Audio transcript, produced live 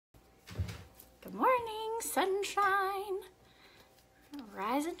Good morning, sunshine.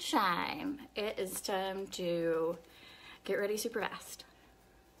 Rise and shine. It is time to get ready super fast.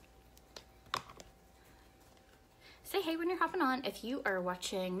 Say hey when you're hopping on. If you are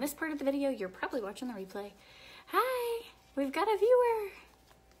watching this part of the video, you're probably watching the replay. Hi, we've got a viewer.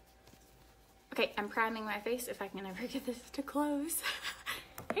 Okay, I'm priming my face if I can ever get this to close.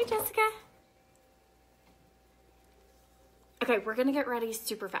 Hey, Jessica. Okay, we're gonna get ready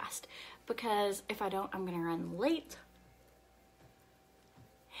super fast because if I don't, I'm gonna run late.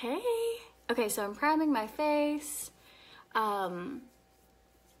 Hey. Okay, so I'm priming my face. The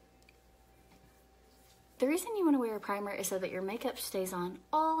reason you want to wear a primer is so that your makeup stays on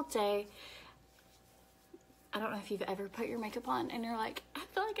all day. I don't know if you've ever put your makeup on and you're like, I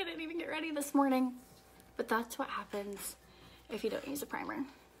feel like I didn't even get ready this morning. But that's what happens if you don't use a primer.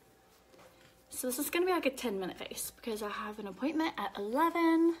 So this is going to be like a 10-minute face because I have an appointment at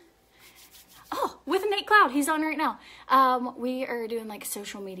 11. Oh, with Nate Cloud. He's on right now. We are doing like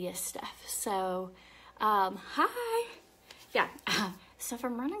social media stuff. So, hi. Yeah. So if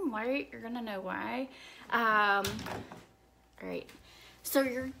I'm running late, you're going to know why. All right. So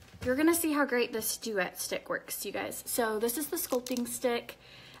you're going to see how great this duet stick works, you guys. So this is the sculpting stick.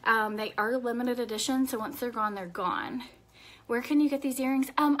 They are limited edition. So once they're gone, they're gone. Where can you get these earrings?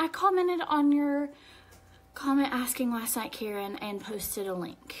 I commented on your comment asking last night, Karen, and posted a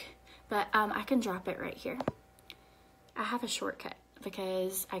link. But I can drop it right here. I have a shortcut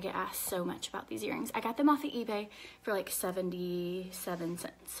because I get asked so much about these earrings. I got them off of eBay for like 77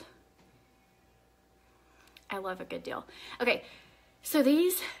 cents. I love a good deal. Okay, so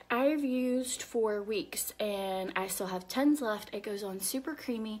these I've used for weeks and I still have tons left. It goes on super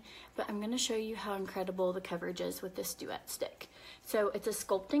creamy, but I'm gonna show you how incredible the coverage is with this duet stick. So it's a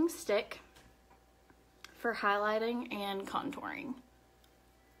sculpting stick for highlighting and contouring.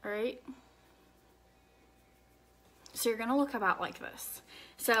 All right. So you're gonna look about like this.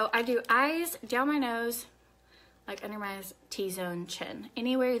 So I do eyes, down my nose, like under my T-zone, chin,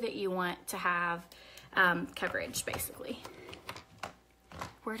 anywhere that you want to have coverage, basically.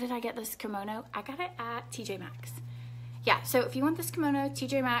 Where did I get this kimono? I got it at TJ Maxx. Yeah, so if you want this kimono,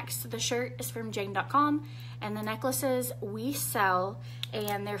 TJ Maxx, the shirt is from jane.com, and the necklaces we sell,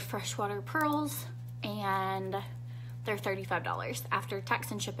 and they're freshwater pearls, and they're $35. After tax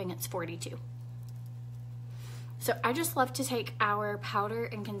and shipping, it's $42. So I just love to take our powder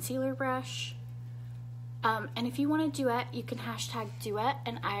and concealer brush, and if you want a duet, you can hashtag duet,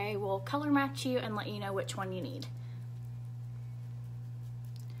 and I will color match you and let you know which one you need.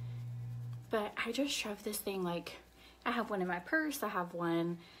 But I just shove this thing, like, I have one in my purse, I have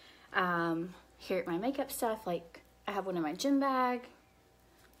one here at my makeup stuff, like I have one in my gym bag.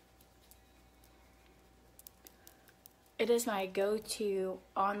 It is my go-to,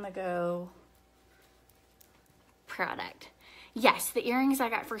 on-the-go product. Yes, the earrings I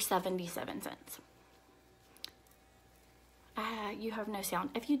got for 77 cents. You have no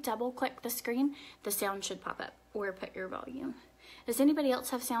sound. If you double-click the screen, the sound should pop up, or put your volume. Does anybody else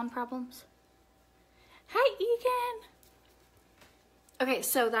have sound problems? Hi, Egan. Okay,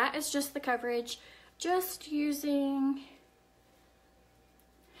 so that is just the coverage. Just using...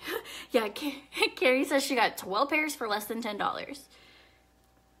 Yeah, Carrie says she got 12 pairs for less than $10.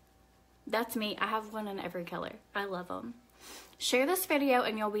 That's me. I have one in every color. I love them. Share this video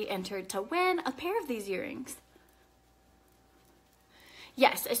and you'll be entered to win a pair of these earrings.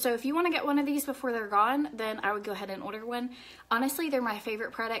 Yes, so if you want to get one of these before they're gone, then I would go ahead and order one. Honestly, they're my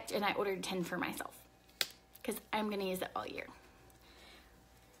favorite product, and I ordered 10 for myself because I'm going to use it all year.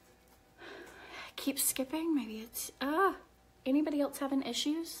 Keep skipping. Maybe it's... Anybody else having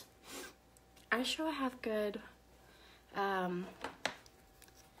issues? I sure have good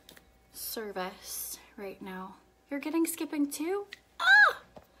service right now. You're getting skipping too?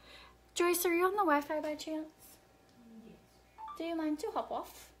 Joyce, are you on the Wi-Fi by chance? Yes. Do you mind to hop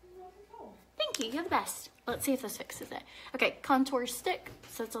off? Thank you, you're the best. Let's see if this fixes it. Okay, contour stick,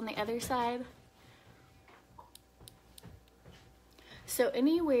 so it's on the other side. So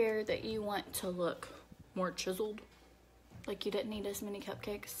anywhere that you want to look more chiseled, like you didn't need as many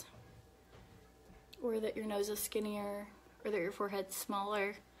cupcakes, or that your nose is skinnier, or that your forehead's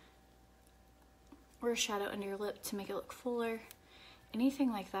smaller, or a shadow under your lip to make it look fuller,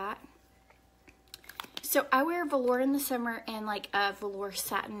 anything like that. So I wear velour in the summer and like a velour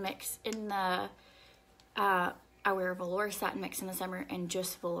satin mix in the, I wear a velour satin mix in the summer and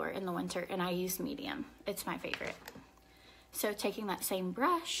just velour in the winter, and I use medium. It's my favorite. So taking that same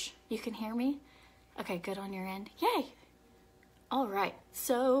brush, you can hear me? Okay, good on your end. Yay! All right,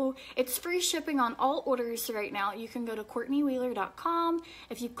 so it's free shipping on all orders right now. You can go to CourtneyWheeler.com.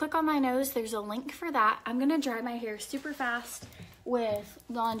 If you click on my nose, there's a link for that. I'm gonna dry my hair super fast with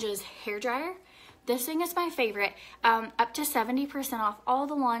Lange's hair dryer. This thing is my favorite. Up to 70% off all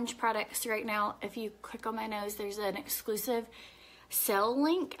the Lange products right now. If you click on my nose, there's an exclusive sale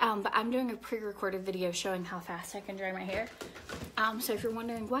link, but I'm doing a pre-recorded video showing how fast I can dry my hair. So if you're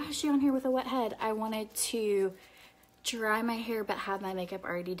wondering, why is she on here with a wet head? I wanted to dry my hair but have my makeup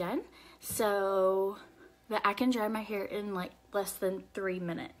already done so that I can dry my hair in like less than 3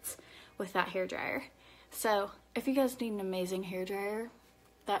 minutes with that hair dryer. So if you guys need an amazing hair dryer,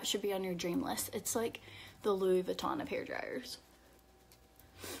 that should be on your dream list. It's like the Louis Vuitton of hair dryers.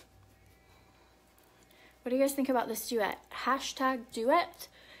 What do you guys think about this duet? Hashtag duet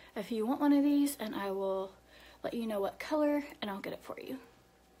if you want one of these, and I will let you know what color and I'll get it for you.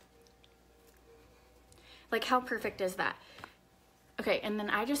 Like, how perfect is that? Okay, and then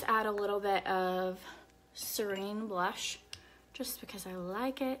I just add a little bit of Serene blush just because I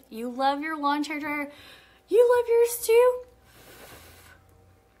like it. You love your Lange hair dryer. You love yours too?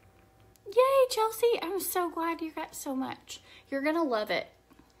 Yay, Chelsea. I'm so glad you got so much. You're gonna love it.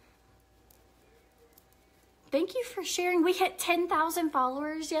 Thank you for sharing. We hit 10,000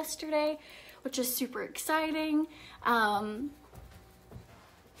 followers yesterday, which is super exciting.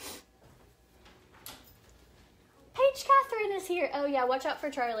 Paige Catherine is here. Oh yeah, watch out for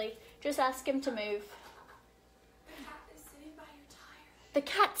Charlie. Just ask him to move. The cat is sitting by your tire. The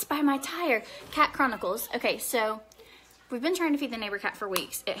cat's by my tire. Cat Chronicles. Okay, so we've been trying to feed the neighbor cat for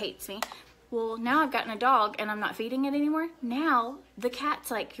weeks. It hates me. Well, now I've gotten a dog and I'm not feeding it anymore. Now the cat's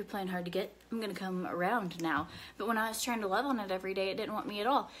like, you're playing hard to get. I'm gonna come around now. But when I was trying to love on it every day, it didn't want me at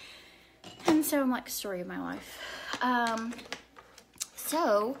all. And so I'm like, story of my life.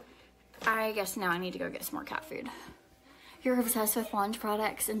 So I guess now I need to go get some more cat food. You're obsessed with Lange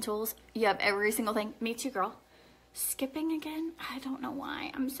products and tools. You have every single thing. Me too, girl. Skipping again? I don't know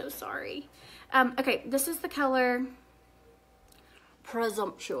why. I'm so sorry. Okay, this is the color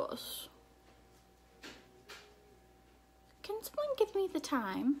Presumptuous. Can someone give me the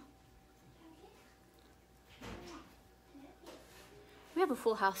time? We have a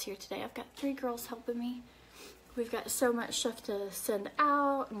full house here today. I've got 3 girls helping me. We've got so much stuff to send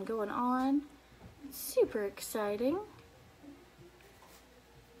out and going on. It's super exciting.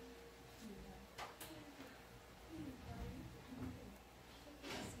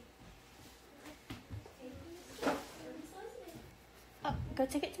 Oh, go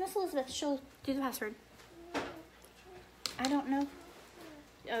take it to Miss Elizabeth. She'll do the password. I don't know.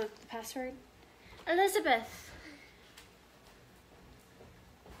 Oh, the password? Elizabeth.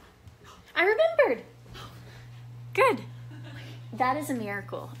 I remembered. Good. That is a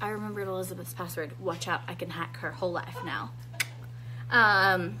miracle. I remembered Elizabeth's password. Watch out, I can hack her whole life now.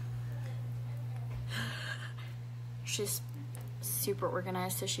 She's super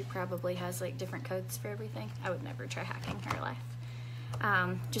organized, so she probably has like different codes for everything. I would never try hacking her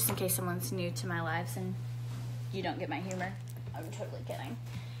life. Just in case someone's new to my lives and you don't get my humor. I'm totally kidding.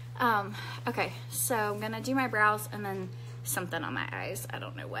 Okay, so I'm gonna do my brows and then something on my eyes. I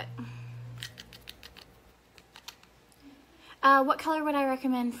don't know what. What color would I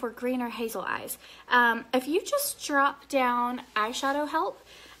recommend for green or hazel eyes? If you just drop down eyeshadow help,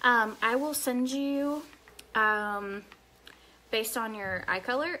 I will send you, based on your eye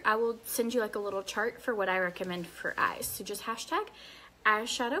color, I will send you like a little chart for what I recommend for eyes. So just hashtag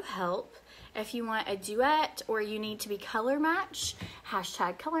eyeshadow help. If you want a duet or you need to be color match,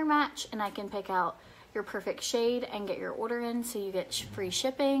 hashtag color match, and I can pick out your perfect shade and get your order in so you get free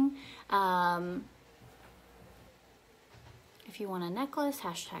shipping. If you want a necklace,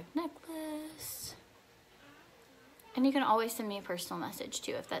 hashtag necklace. And you can always send me a personal message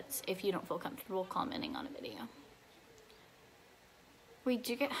too if you don't feel comfortable commenting on a video. We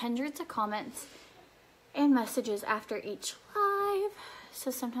do get hundreds of comments and messages after each live,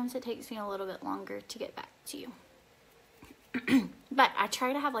 so sometimes it takes me a little bit longer to get back to you. But I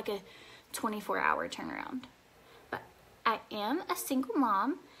try to have like a 24-hour turnaround. But I am a single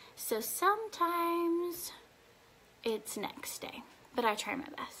mom, so sometimes it's next day, but I try my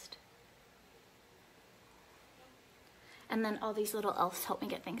best. And then all these little elves help me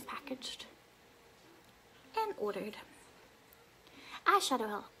get things packaged and ordered. Eyeshadow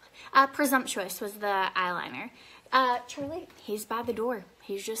help. Presumptuous was the eyeliner. Charlie, he's by the door.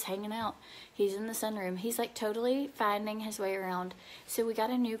 He's just hanging out. He's in the sunroom. He's like totally finding his way around. So we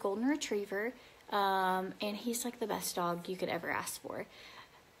got a new golden retriever, and he's like the best dog you could ever ask for.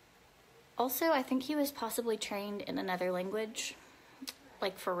 Also, I think he was possibly trained in another language,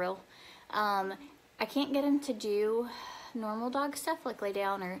 like for real. I can't get him to do normal dog stuff, like lay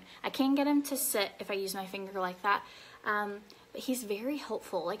down, or I can get him to sit if I use my finger like that. But he's very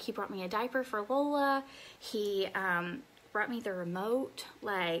helpful. Like, he brought me a diaper for Lola. He brought me the remote.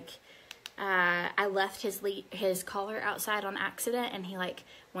 Like, I left his collar outside on accident, and he like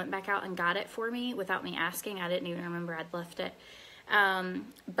went back out and got it for me without me asking. I didn't even remember I'd left it.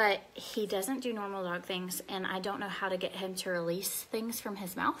 But he doesn't do normal dog things, and I don't know how to get him to release things from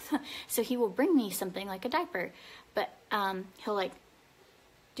his mouth. So he will bring me something like a diaper, but he'll like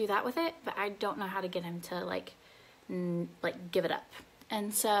do that with it, but I don't know how to get him to like give it up.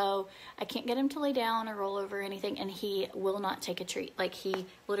 And so I can't get him to lay down or roll over or anything, and he will not take a treat. Like, he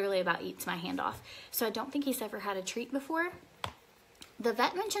literally about eats my hand off. So I don't think he's ever had a treat before. The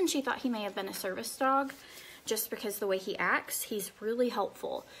vet mentioned she thought he may have been a service dog just because the way he acts. He's really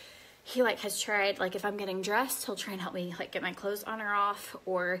helpful. He like has tried, like, if I'm getting dressed, he'll try and help me like get my clothes on or off,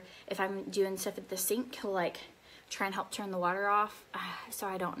 or if I'm doing stuff at the sink, he'll like try and help turn the water off. So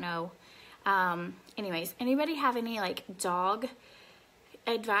I don't know. Anyways, anybody have any like dog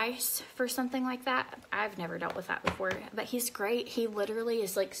advice for something like that? I've never dealt with that before, but he's great. He literally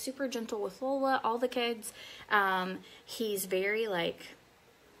is like super gentle with Lola, all the kids. He's very like,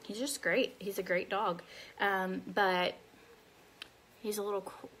 he's just great. He's a great dog. But he's a little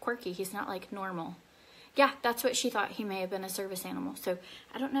quirky. He's not like normal. Yeah, that's what she thought. He may have been a service animal. So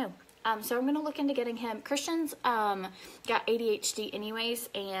I don't know. So I'm going to look into getting him. Christian's got ADHD anyways,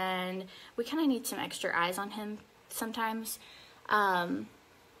 and we kind of need some extra eyes on him sometimes. And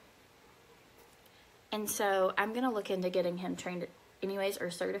so I'm going to look into getting him trained anyways,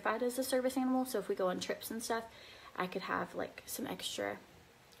 or certified as a service animal. So if we go on trips and stuff, I could have like some extra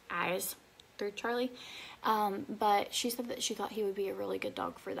eyes through Charlie. But she said that she thought he would be a really good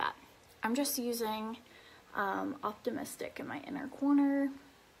dog for that. I'm just using Optimistic in my inner corner.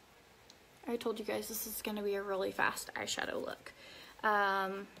 I told you guys this is going to be a really fast eyeshadow look.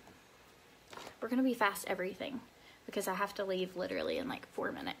 We're going to be fast everything because I have to leave literally in like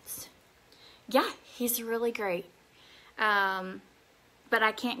 4 minutes. Yeah, he's really great. But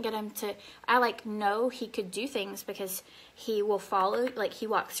I can't get him to, I like know he could do things because he will follow, like he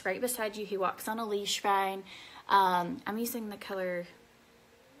walks right beside you. He walks on a leash fine. I'm using the color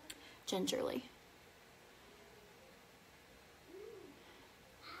Gingerly.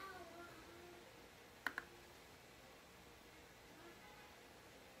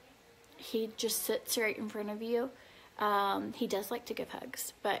 He just sits right in front of you. He does like to give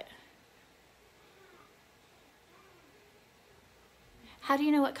hugs, but how do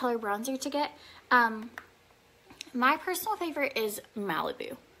you know what color bronzer to get? My personal favorite is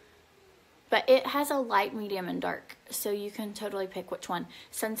Malibu, but it has a light, medium, and dark, so you can totally pick which one.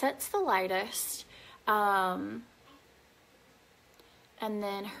 Sunset's the lightest, and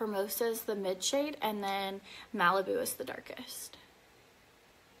then Hermosa's the mid shade, and then Malibu is the darkest.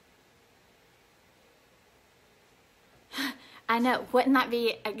 I know, wouldn't that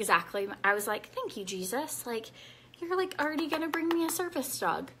be exactly, I was like, thank you, Jesus, like, you're like already gonna bring me a service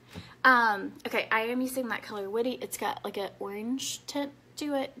dog. Okay, I am using that color Witty. It's got like an orange tint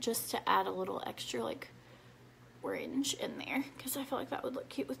to it just to add a little extra like orange in there because I feel like that would look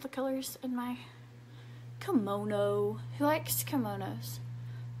cute with the colors in my kimono. Who likes kimonos?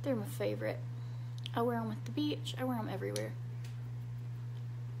 They're my favorite. I wear them at the beach. I wear them everywhere.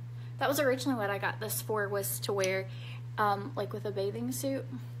 That was originally what I got this for, was to wear like with a bathing suit,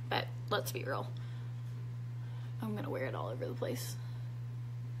 but let's be real, I'm gonna wear it all over the place.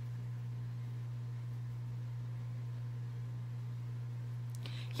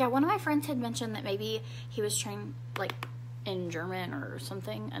 Yeah, one of my friends had mentioned that maybe he was trained like in German or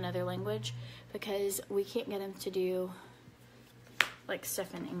something, another language, because we can't get him to do like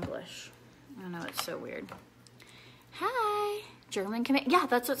stuff in English. I know, it's so weird. Hi. German command. Yeah,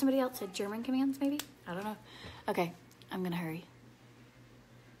 that's what somebody else said. German commands, maybe? I don't know. Okay, I'm gonna hurry.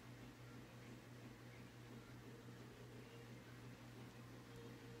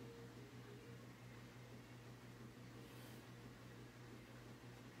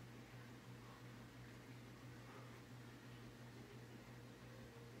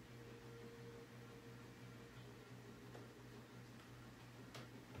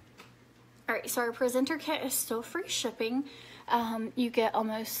 Alright, so our presenter kit is still free shipping. You get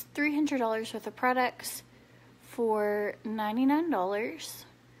almost $300 worth of products for $99.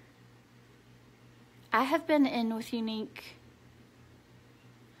 I have been in with Unique.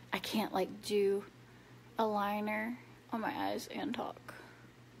 I can't like do a liner on my eyes and talk.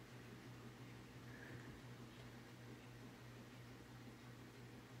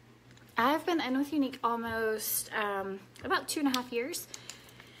 I've been in with Unique almost about 2.5 years.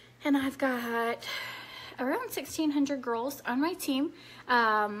 And I've got around 1,600 girls on my team.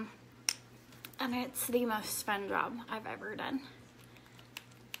 And it's the most fun job I've ever done.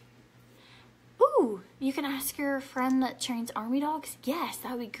 Ooh, you can ask your friend that trains army dogs? Yes,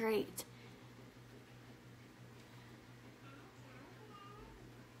 that would be great.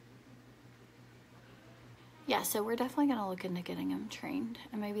 Yeah, so we're definitely gonna look into getting them trained,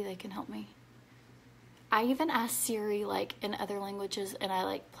 and maybe they can help me. I even asked Siri like in other languages, and I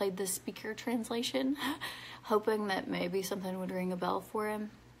like played the speaker translation, hoping that maybe something would ring a bell for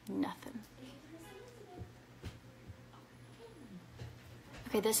him. Nothing.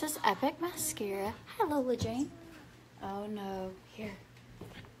 Okay, this is Epic Mascara. Hi, Lola Jane. Oh no, here.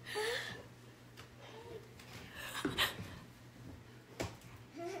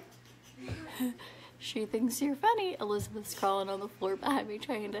 She thinks you're funny. Elizabeth's crawling on the floor behind me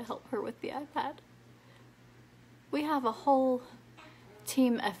trying to help her with the iPad. We have a whole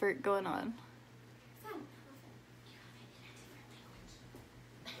team effort going on.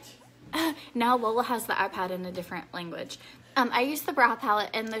 Now Lola has the iPad in a different language. I use the brow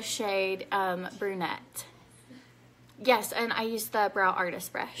palette in the shade Brunette. Yes, and I use the Brow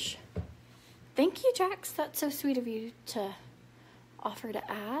Artist brush. Thank you, Jax. That's so sweet of you to offer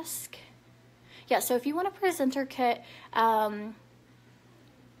to ask. Yeah, so if you want a presenter kit, you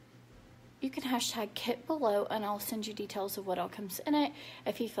can hashtag kit below and I'll send you details of what all comes in it.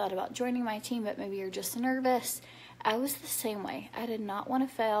 If you thought about joining my team, but maybe you're just nervous, I was the same way. I did not want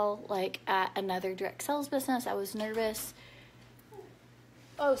to fail like at another direct sales business. I was nervous.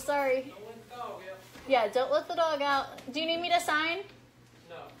 Oh, sorry. Don't let the dog out. Yeah, don't let the dog out. Do you need me to sign?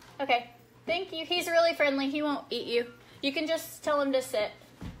 No. Okay. Thank you. He's really friendly. He won't eat you. You can just tell him to sit.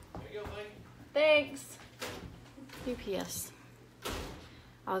 There you go, lady. Thanks. UPS.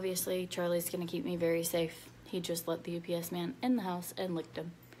 Obviously, Charlie's going to keep me very safe. He just let the UPS man in the house and licked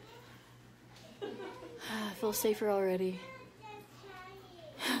him. I feel safer already.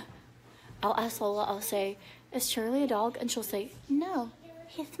 I'll ask Lola, I'll say, is Charlie a dog? And she'll say, no,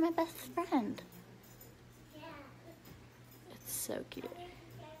 he's my best friend. It's so cute.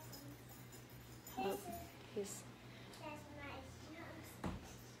 Oh, he's...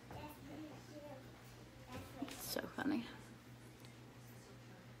 It's so funny.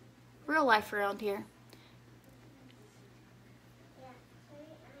 Real life around here.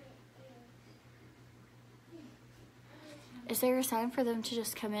 Is there a sign for them to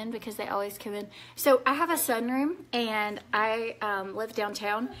just come in? Because they always come in. So I have a sunroom and I live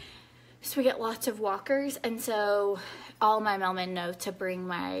downtown. So we get lots of walkers. And so all my mailmen know to bring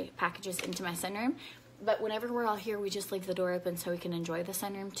my packages into my sunroom. But whenever we're all here, we just leave the door open so we can enjoy the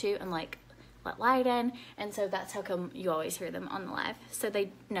sunroom too and like let light in. And so that's how come you always hear them on the live. So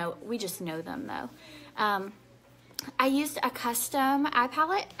they know, we just know them though. I used a custom eye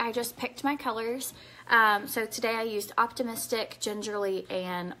palette. I just picked my colors. So today I used Optimistic, Gingerly,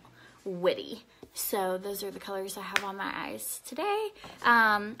 and Witty. So those are the colors I have on my eyes today.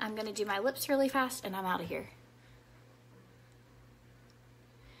 I'm going to do my lips really fast and I'm out of here.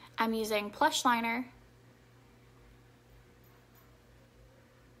 I'm using Plush Liner.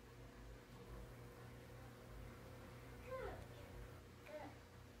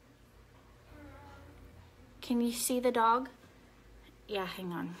 Can you see the dog? Yeah,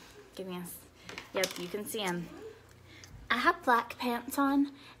 hang on. Give me a... Yep, you can see him. I have black pants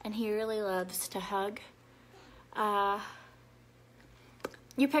on, and he really loves to hug.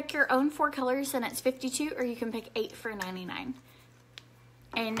 You pick your own 4 colors, and it's $52, or you can pick 8 for $99.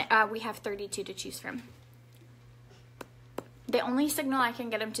 And we have 32 to choose from. The only signal I can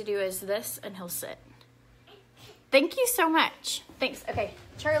get him to do is this, and he'll sit. Thank you so much. Thanks. Okay,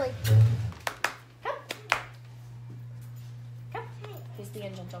 Charlie. He's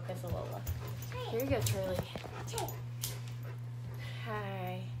being gentle because of Lola. Here you go, Charlie.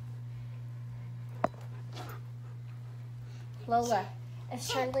 Hi. Lola, is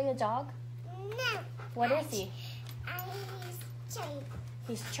Charlie a dog? No. What is he? He's Charlie.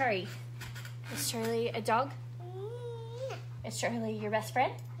 He's Charlie. Is Charlie a dog? No. Is Charlie your best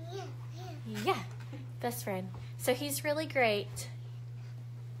friend? Yeah, best friend. So he's really great.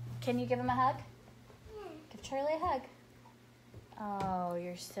 Can you give him a hug? Give Charlie a hug. Oh,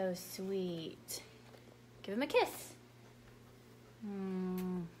 you're so sweet. Give him a kiss.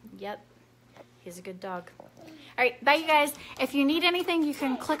 Yep, he's a good dog. All right, bye you guys. If you need anything, you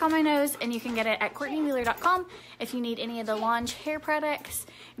can click on my nose and you can get it at CourtneyWheeler.com. If you need any of the Launch hair products,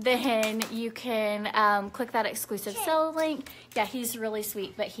 then you can click that exclusive sale link. Yeah, he's really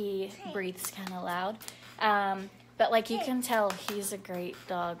sweet, but he breathes kind of loud. But like you can tell, he's a great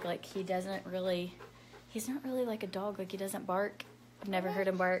dog. Like he's not really like a dog. Like he doesn't bark. I've never heard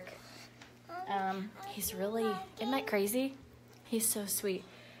him bark. He's really, isn't that crazy? He's so sweet.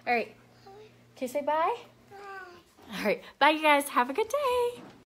 All right, can you say bye? All right, bye you guys. Have a good day.